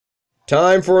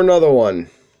Time for another one.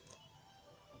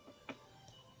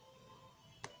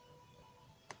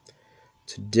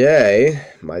 Today,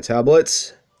 my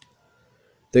tablets.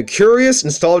 The Curious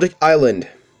Nostalgic Island.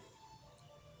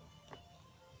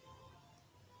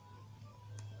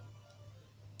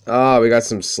 We got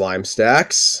some slime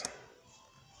stacks.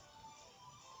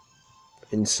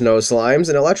 And snow slimes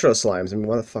and electro slimes. I mean,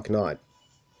 why the fuck not? I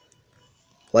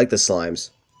like the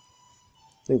slimes.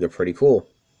 I think they're pretty cool.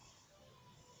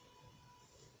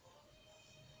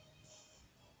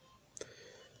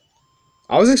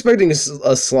 I was expecting a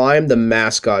slime, the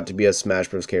mascot, to be a Smash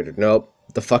Bros. Character. Nope.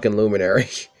 The fucking Luminary. At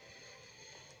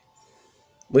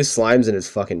least Slime's in his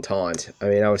fucking taunt. I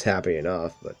mean, I was happy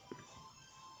enough, but...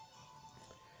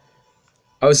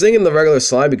 I was thinking the regular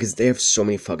slime because they have so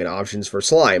many fucking options for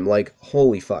slime. Like,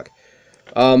 holy fuck.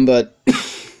 But...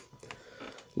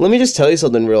 let me just tell you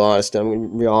something real honest. I'm gonna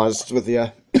be real honest with you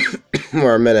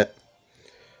for a minute.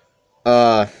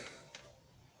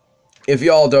 If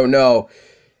y'all don't know,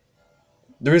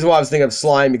 the reason why I was thinking of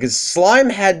Slime, because Slime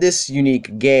had this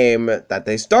unique game that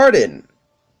they started,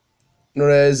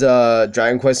 known as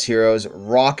Dragon Quest Heroes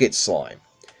Rocket Slime.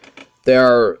 There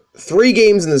are 3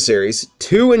 games in the series,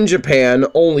 2 in Japan,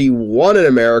 only 1 in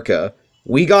America.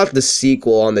 We got the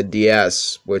sequel on the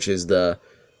DS, which is a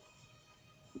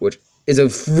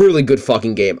really good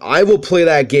fucking game. I will play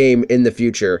that game in the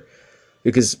future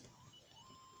because,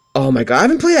 oh my god, I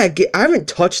haven't played that game. I haven't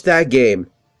touched that game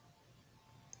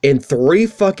in 3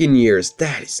 fucking years.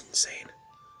 That is insane.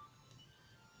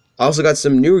 I also got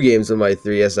some new games on my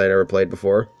 3DS that I never played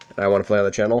before, and I want to play on the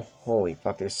channel. Holy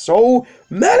fuck, there's so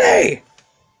many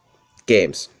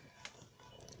games.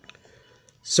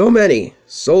 So many.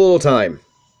 So little time.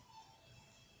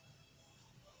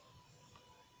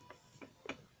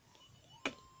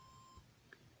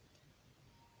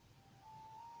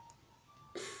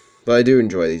 But I do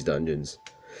enjoy these dungeons.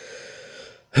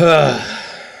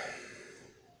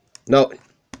 No,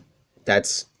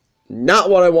 that's not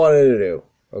what I wanted to do.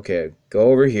 Okay,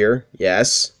 go over here.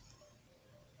 Yes.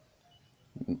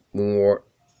 More,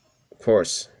 of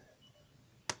course.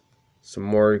 Some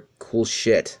more cool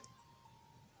shit.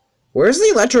 Where's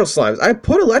the electro slimes? I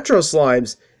put electro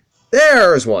slimes.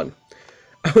 There's one.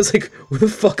 I was like, where the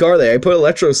fuck are they? I put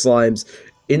electro slimes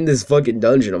in this fucking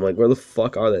dungeon. I'm like, where the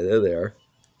fuck are they? There they are.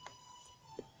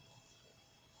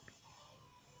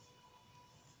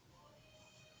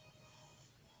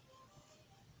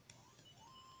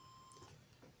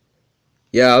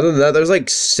 Yeah, other than that, there's like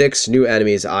 6 new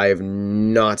enemies I have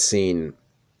not seen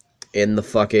in the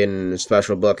fucking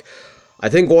special book. I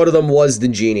think one of them was the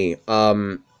genie.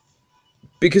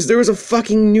 Because there was a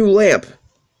fucking new lamp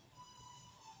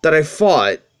that I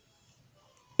fought,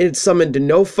 and it summoned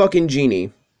no fucking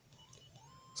genie.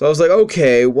 So I was like,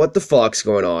 okay, what the fuck's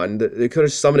going on? They could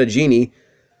have summoned a genie.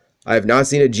 I have not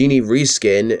seen a genie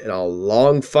reskin in a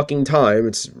long fucking time.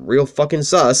 It's real fucking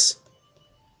sus.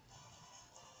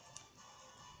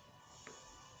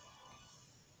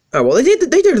 Oh, well, they did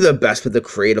their best with the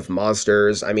creative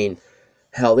monsters. I mean,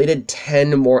 hell, they did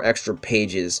 10 more extra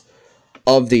pages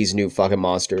of these new fucking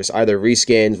monsters. Either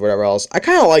reskins, whatever else. I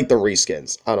kind of like the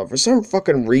reskins. I don't know, for some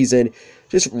fucking reason,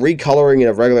 just recoloring in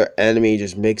a regular enemy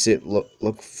just makes it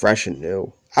look fresh and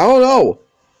new. I don't know.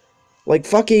 Like,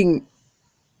 fucking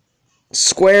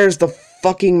Square's the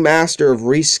fucking master of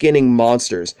reskinning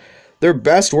monsters. Their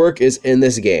best work is in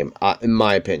this game, in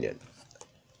my opinion.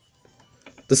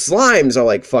 The slimes are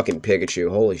like fucking Pikachu.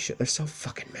 Holy shit, there's so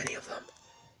fucking many of them.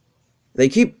 They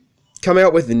keep coming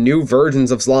out with new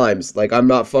versions of slimes. Like, I'm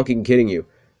not fucking kidding you.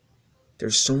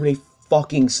 There's so many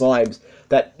fucking slimes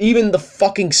that even the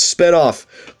fucking spinoff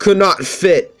could not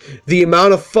fit the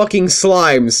amount of fucking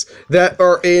slimes that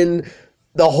are in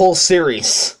the whole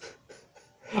series.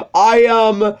 I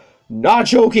am not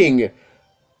joking.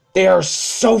 There are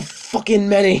so fucking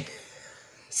many.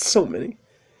 So many.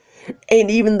 And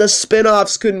even the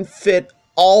spin-offs couldn't fit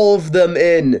all of them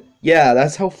in. Yeah,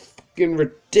 that's how fucking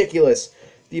ridiculous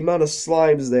the amount of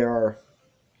slimes there are.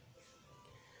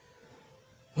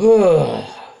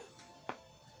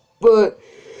 But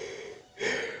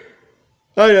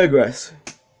I digress.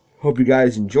 Hope you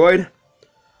guys enjoyed.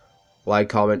 Like,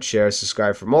 comment, share,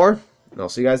 subscribe for more. And I'll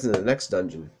see you guys in the next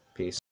dungeon. Peace.